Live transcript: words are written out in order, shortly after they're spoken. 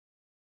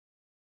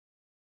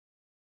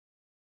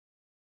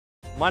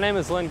My name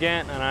is Lynn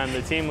Gant, and I'm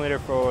the team leader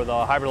for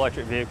the hybrid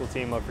electric vehicle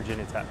team of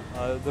Virginia Tech.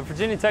 The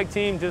Virginia Tech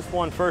team just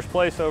won first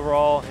place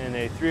overall in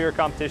a 3-year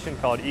competition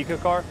called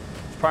EcoCAR.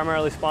 It's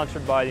primarily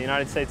sponsored by the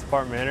United States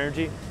Department of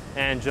Energy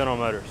and General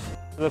Motors.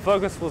 The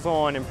focus was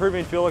on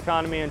improving fuel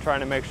economy and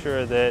trying to make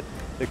sure that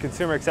the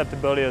consumer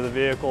acceptability of the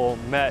vehicle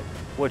met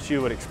what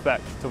you would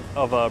expect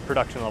of a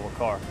production level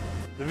car.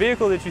 The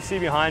vehicle that you see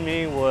behind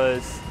me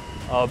was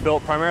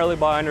built primarily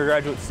by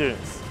undergraduate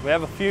students. We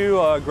have a few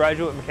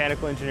graduate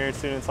mechanical engineering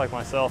students like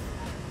myself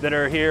that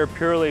are here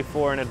purely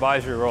for an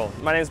advisory role.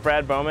 My name is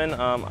Brad Bowman.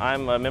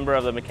 I'm a member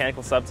of the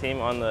mechanical sub-team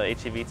on the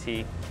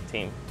HEVT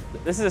team.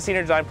 This is a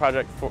senior design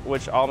project for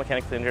which all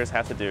mechanical engineers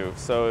have to do,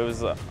 so it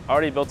was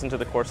already built into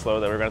the course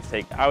load that we're going to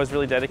take. I was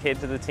really dedicated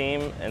to the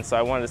team, and so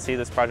I wanted to see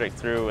this project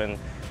through and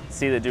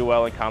see it do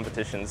well in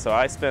competition. So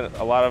I spent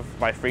a lot of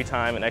my free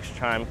time and extra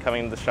time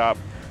coming to the shop,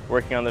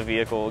 working on the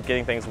vehicle,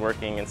 getting things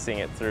working and seeing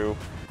it through.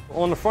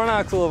 On the front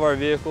axle of our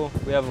vehicle,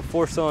 we have a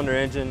 4-cylinder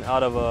engine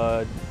out of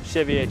a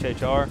Chevy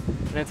HHR,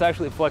 and it's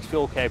actually flex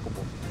fuel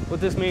capable.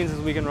 What this means is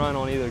we can run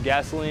on either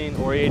gasoline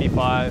or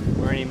E85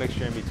 or any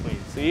mixture in between.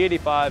 So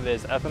E85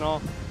 is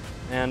ethanol,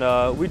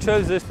 and we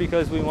chose this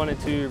because we wanted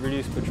to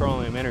reduce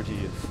petroleum energy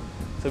use.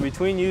 So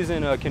between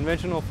using a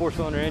conventional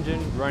 4-cylinder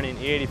engine running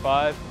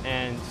E85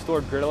 and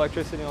stored grid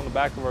electricity on the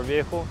back of our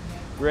vehicle,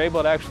 we're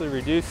able to actually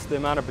reduce the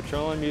amount of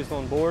petroleum used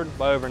on board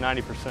by over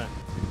 90%.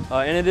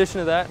 In addition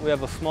to that, we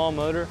have a small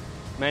motor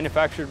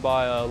manufactured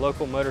by a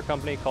local motor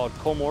company called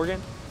Cole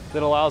Morgan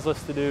that allows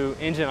us to do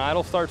engine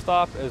idle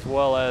start-stop as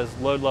well as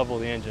load level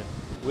the engine.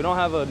 We don't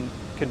have a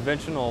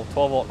conventional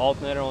 12-volt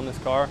alternator on this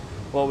car.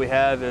 What we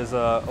have is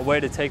a way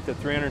to take the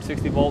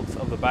 360 volts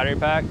of the battery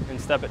pack and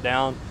step it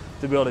down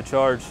to be able to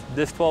charge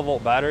this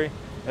 12-volt battery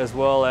as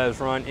well as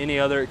run any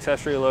other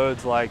accessory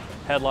loads like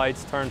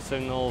headlights, turn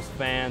signals,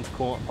 fans,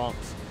 coolant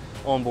pumps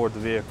on board the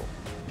vehicle.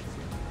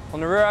 On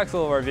the rear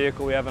axle of our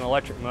vehicle, we have an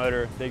electric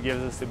motor that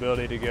gives us the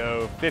ability to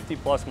go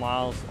 50+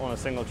 miles on a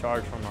single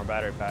charge from our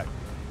battery pack.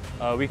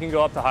 We can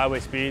go up to highway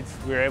speeds.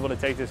 We were able to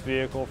take this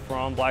vehicle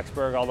from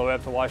Blacksburg all the way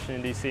up to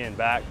Washington, D.C. and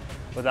back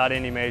without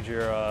any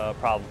major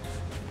problems.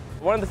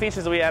 One of the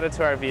features that we added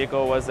to our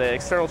vehicle was an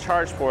external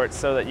charge port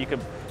so that you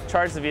could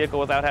charge the vehicle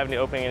without having to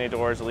open any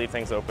doors or leave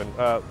things open.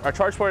 Our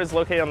charge port is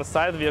located on the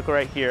side of the vehicle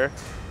right here.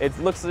 It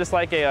looks just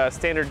like a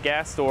standard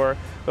gas door,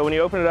 but when you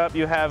open it up,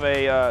 you have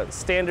a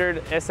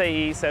standard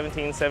SAE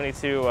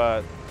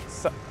 1772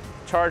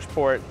 charge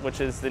port, which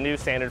is the new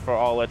standard for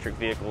all electric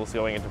vehicles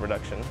going into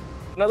production.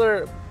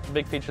 Another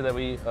big feature that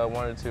we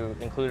wanted to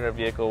include in our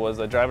vehicle was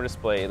a driver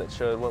display that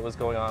showed what was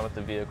going on with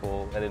the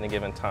vehicle at any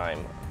given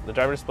time. The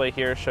driver display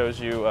here shows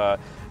you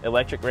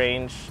electric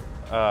range,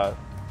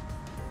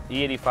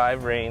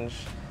 E85 range,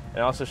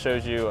 and also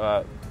shows you,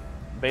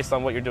 based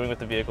on what you're doing with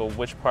the vehicle,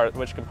 which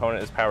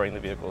component is powering the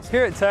vehicle.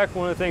 Here at Tech,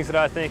 one of the things that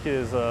I think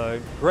is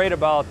great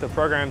about the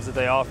programs that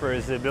they offer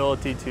is the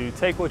ability to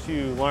take what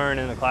you learn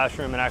in the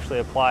classroom and actually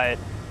apply it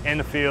in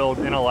the field,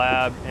 in a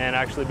lab, and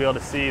actually be able to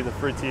see the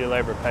fruits of your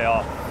labor pay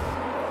off.